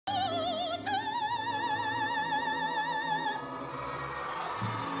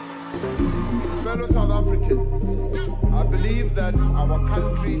Fellow South Africans, I believe that our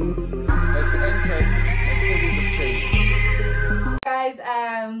country has entered a period of change. Guys,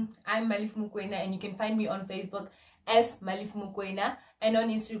 I'm Malif Mukwena, and you can find me on Facebook as Malif Mukwena and on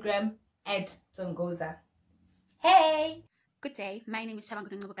Instagram at Zongoza. Hey! Good day, my name is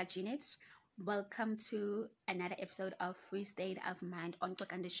Chabangunubuka Janet. Welcome to another episode of Freestate of Mind on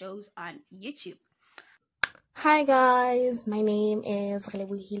Talk and the Shows on YouTube. Hi guys, my name is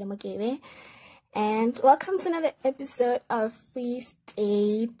Relebuhile Mokebe, and welcome to another episode of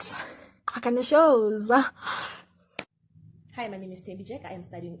Freestate Talk and the Shows. Hi, my name is Tembi Jack. I am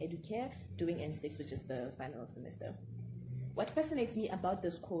studying Educare, doing N6, which is the final semester. What fascinates me about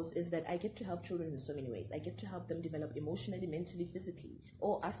this course is that I get to help children in so many ways. I get to help them develop emotionally, mentally, physically,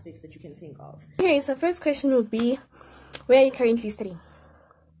 all aspects that you can think of. Okay, so first question would be, where are you currently studying?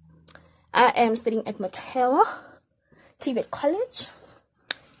 I am studying at Motewa TVET College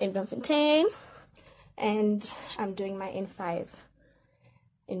in Bloemfontein, and I'm doing my N5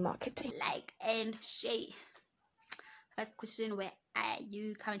 in marketing. Like and share. First question, where are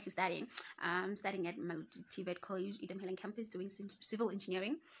you currently studying? I'm studying at TVET College, Eden Helen campus, doing civil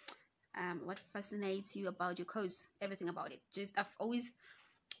engineering. What fascinates you about your course? Everything about it. Just I've always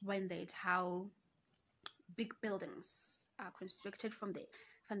wondered how big buildings are constructed from the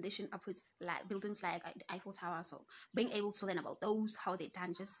foundation upwards, like buildings like Eiffel Tower. So being able to learn about those, how they're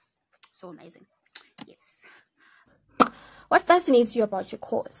done, just so amazing. Yes. What fascinates you about your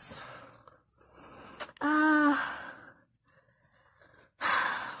course?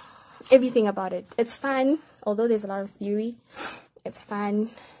 Everything about it. It's fun, although there's a lot of theory. It's fun.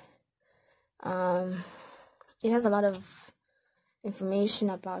 It has a lot of information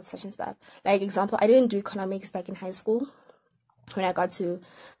about such and stuff. Like example, I didn't do economics back in high school. When I got to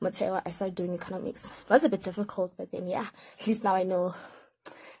Motewa, I started doing economics. It was a bit difficult, but then yeah, at least now I know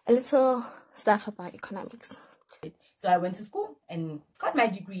a little stuff about economics. So I went to school and got my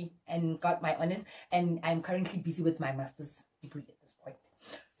degree and got my honors, and I'm currently busy with my master's degree at this point.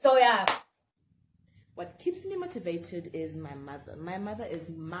 So yeah. What keeps me motivated is my mother. My mother is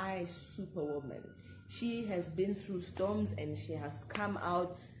my superwoman. She has been through storms and she has come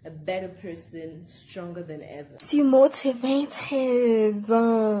out a better person, stronger than ever. Keeps you motivated.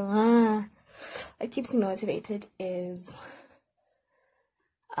 What keeps me motivated is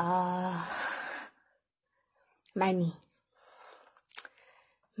money.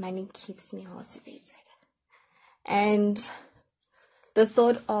 Money keeps me motivated, and the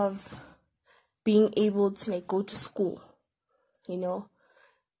thought of being able to like go to school, you know,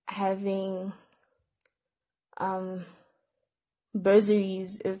 having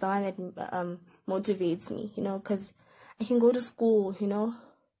bursaries is the one that motivates me, you know, because I can go to school, you know.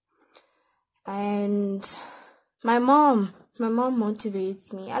 And my mom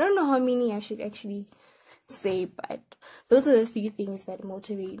motivates me. I don't know how many I should actually say, but those are the few things that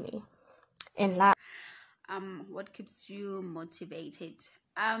motivate me in life. What keeps you motivated?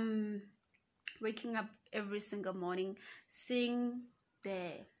 Waking up every single morning, seeing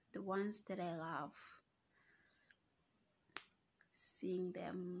the ones that I love, seeing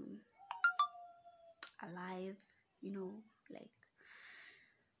them alive, you know, like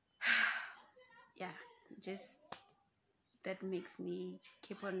yeah, just that makes me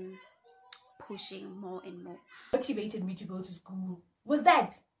keep on pushing more and more. What motivated me to go to school was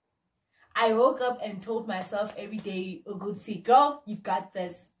that I woke up and told myself every day, oh good see, girl, you got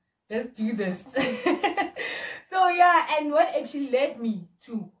this, let's do this. So yeah, and what actually led me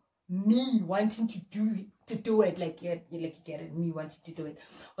to me wanting to do it, like you get it, me wanting to do it,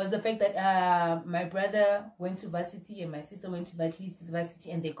 was the fact that my brother went to varsity and my sister went to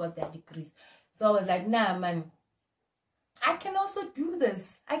varsity and they got their degrees. So I was like, nah man, I can also do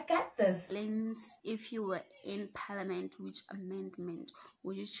this. I got this. If you were in parliament, which amendment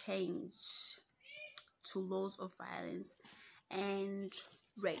would you change to laws of violence and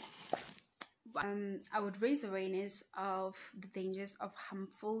rape? I would raise awareness of the dangers of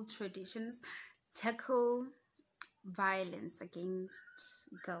harmful traditions, tackle violence against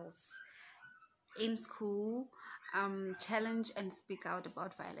girls in school, challenge and speak out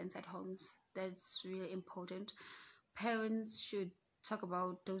about violence at homes. That's really important. Parents should talk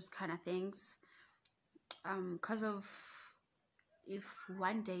about those kind of things, because of if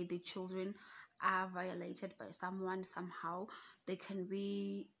one day the children are violated by someone somehow, they can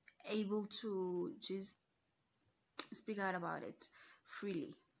be able to just speak out about it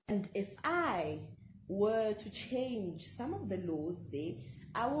freely. And if I were to change some of the laws there,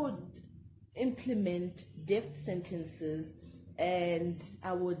 I would implement death sentences and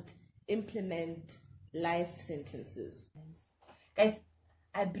I would implement life sentences. Guys,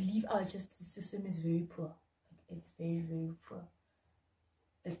 I believe our justice system is very poor. It's very, very poor,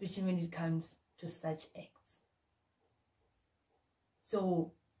 especially when it comes to such acts.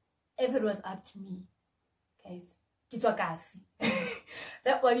 So if it was up to me, guys, Kitwa Kasi.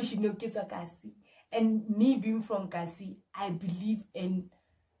 That one you should know, Kitwa Kasi. And me being from Kasi, I believe in,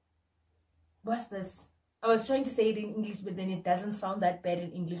 what's this? I was trying to say it in English, but then it doesn't sound that bad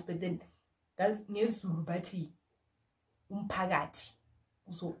in English. But then that's ngesiZulu bathi umphakathi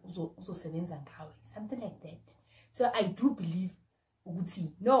uzosebenza ngawe, something like that. So I do believe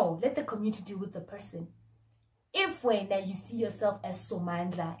ukuthi no, let the community deal with the person. If when you see yourself as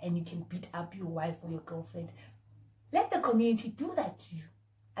Somandla and you can beat up your wife or your girlfriend, let the community do that to you.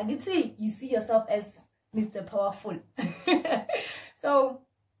 I can see you see yourself as Mr. Powerful. So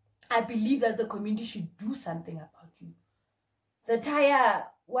I believe that the community should do something about you. The tire,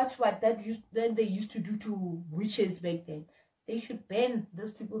 what that they used to do to witches back then. They should ban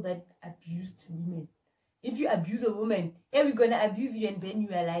those people that abused women. If you abuse a woman, yeah, we're gonna abuse you and ban you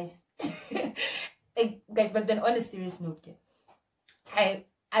alive. Guys, but then on a serious note, I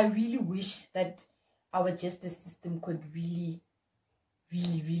really wish that our justice system could really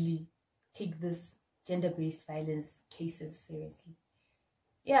take this gender-based violence cases seriously.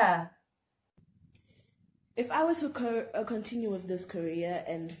 Yeah. If I were to continue with this career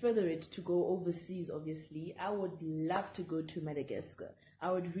and further it to go overseas, obviously, I would love to go to Madagascar.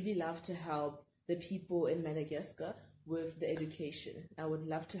 I would really love to help the people in Madagascar with the education. I would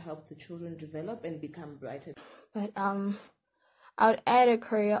love to help the children develop and become brighter. But I would add a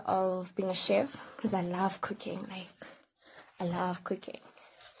career of being a chef because I love cooking. I love cooking.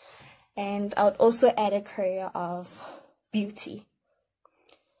 And I would also add a career of beauty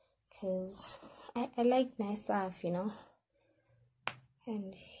because I like nice stuff, you know.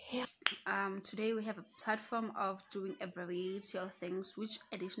 And yeah. Today we have a platform of doing a variety of things. Which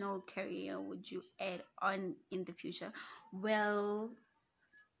additional career would you add on in the future? Well,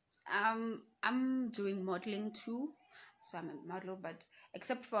 I'm doing modeling too, so I'm a model. But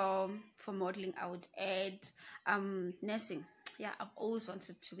except for modeling, I would add nursing. Yeah, I've always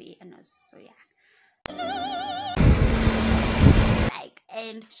wanted to be a nurse. So yeah, like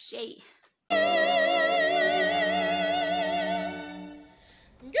and Shay.